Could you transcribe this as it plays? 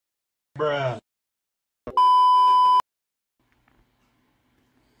Hey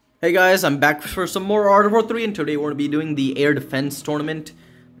guys, I'm back for some more Art of War 3, and today we're going to be doing the Air Defense Tournament.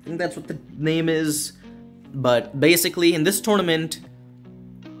 I think that's what the name is. But basically, in this tournament,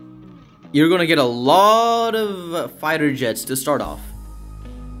 you're going to get a lot of fighter jets to start off,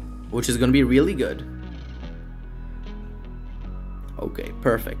 which is going to be really good. Okay,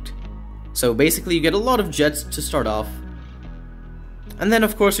 perfect. So basically, you get a lot of jets to start off. And then,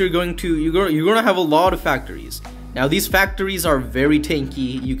 of course, you're going to have a lot of factories. Now, these factories are very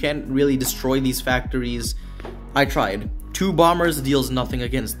tanky. You can't really destroy these factories. I tried. 2 bombers deals nothing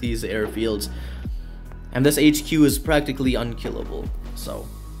against these airfields. And this HQ is practically unkillable. So,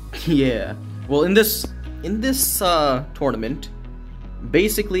 yeah. Well, in this tournament,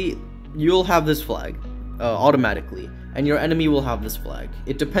 basically, you'll have this flag automatically. And your enemy will have this flag.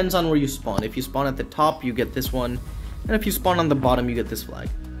 It depends on where you spawn. If you spawn at the top, you get this one. And if you spawn on the bottom, you get this flag.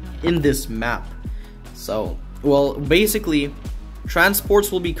 In this map. So, well, basically,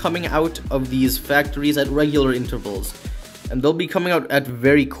 transports will be coming out of these factories at regular intervals. And they'll be coming out at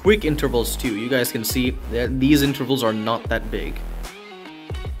very quick intervals too. You guys can see that these intervals are not that big.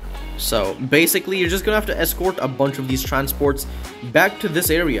 So, basically, you're just gonna have to escort a bunch of these transports back to this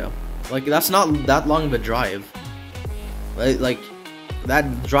area. Like, that's not that long of a drive. Like,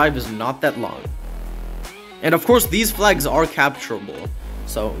 that drive is not that long. And of course, these flags are capturable.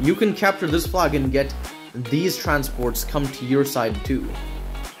 So, you can capture this flag and get these transports come to your side too.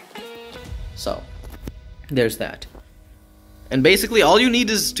 So, there's that. And basically, all you need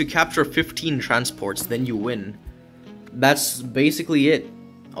is to capture 15 transports, then you win. That's basically it.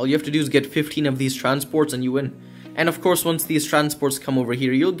 All you have to do is get 15 of these transports and you win. And of course, once these transports come over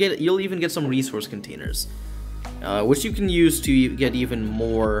here, you'll even get some resource containers, which you can use to get even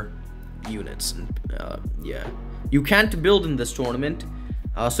more units. Yeah, you can't build in this tournament.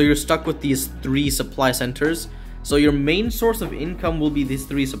 So you're stuck with these 3 supply centers. So your main source of income will be these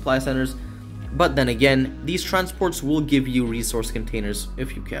 3 supply centers. But then again, these transports will give you resource containers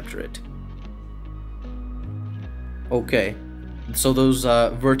if you capture it. Okay, so those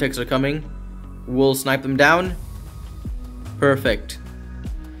vertex are coming. We'll snipe them down. Perfect.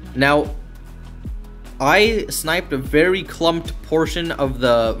 Now, I sniped a very clumped portion of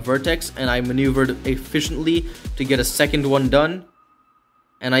the vertex and I maneuvered efficiently to get a second one done.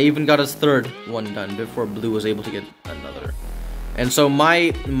 And I even got a third one done before Blue was able to get another. And so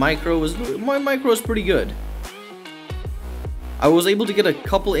my micro was pretty good. I was able to get a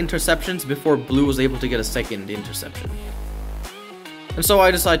couple interceptions before Blue was able to get a second interception. And so I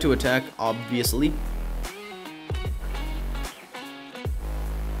decided to attack, obviously.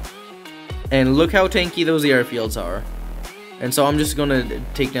 And look how tanky those airfields are. And so I'm just gonna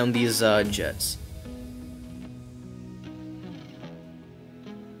take down these jets.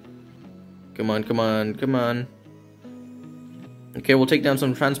 Come on, come on, come on. Okay, we'll take down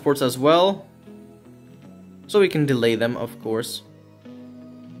some transports as well. So we can delay them, of course.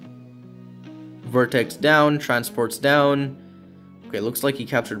 Vertex down, transports down. Okay, looks like he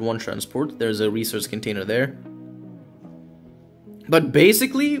captured 1 transport. There's a resource container there. But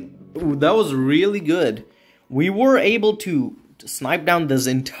basically, that was really good. We were able to snipe down this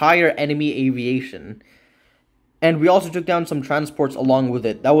entire enemy aviation. And we also took down some transports along with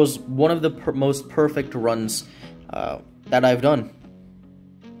it. That was one of the most perfect runs that I've done.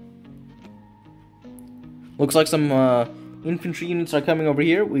 Looks like some infantry units are coming over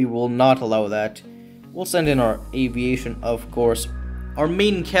here. We will not allow that. We'll send in our aviation, of course. Our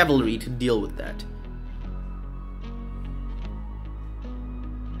main cavalry to deal with that.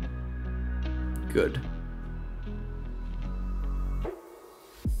 Good.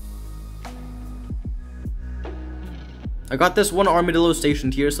 I got this one armadillo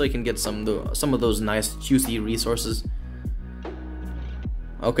stationed here so I can get some of those nice juicy resources.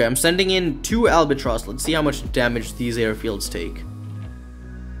 Okay, I'm sending in 2 albatross. Let's see how much damage these airfields take.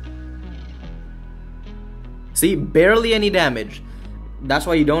 See, barely any damage. That's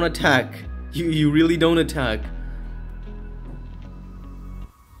why you don't attack. You really don't attack.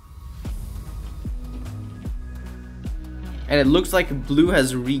 And it looks like Blue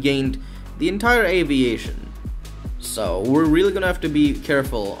has regained the entire aviation. So we're really gonna have to be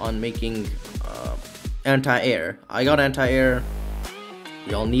careful on making anti-air. I got anti-air.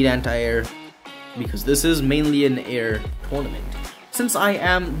 Y'all need anti-air because this is mainly an air tournament. Since I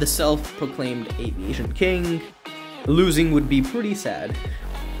am the self-proclaimed aviation king, losing would be pretty sad.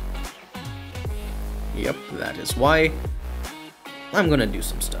 Yep, that is why I'm gonna do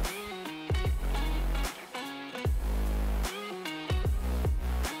some stuff.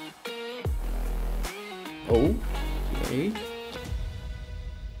 Okay.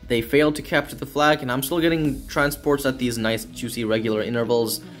 They failed to capture the flag, and I'm still getting transports at these nice, juicy, regular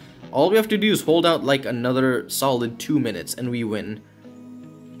intervals. All we have to do is hold out like another solid 2 minutes, and we win.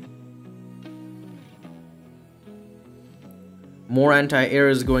 More anti-air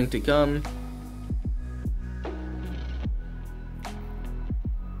is going to come.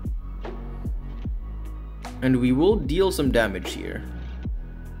 And we will deal some damage here.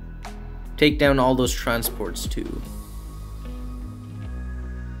 Take down all those transports too.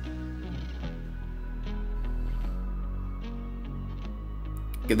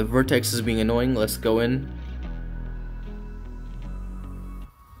 Okay, the vertex is being annoying. Let's go in.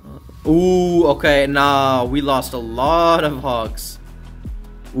 Ooh, okay, nah, we lost a lot of Hawks.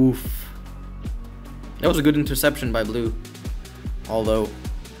 Oof. That was a good interception by Blue. Although,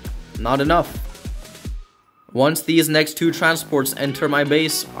 not enough. Once these next 2 transports enter my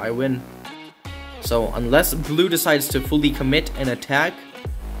base, I win. So, unless Blue decides to fully commit and attack,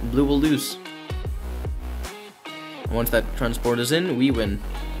 Blue will lose. Once that transport is in, we win.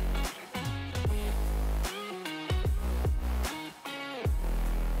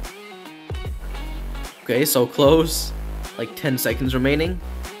 Okay, so close. Like 10 seconds remaining.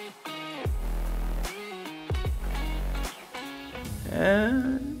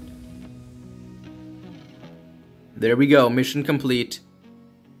 And there we go. Mission complete.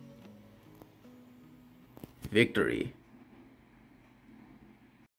 Victory.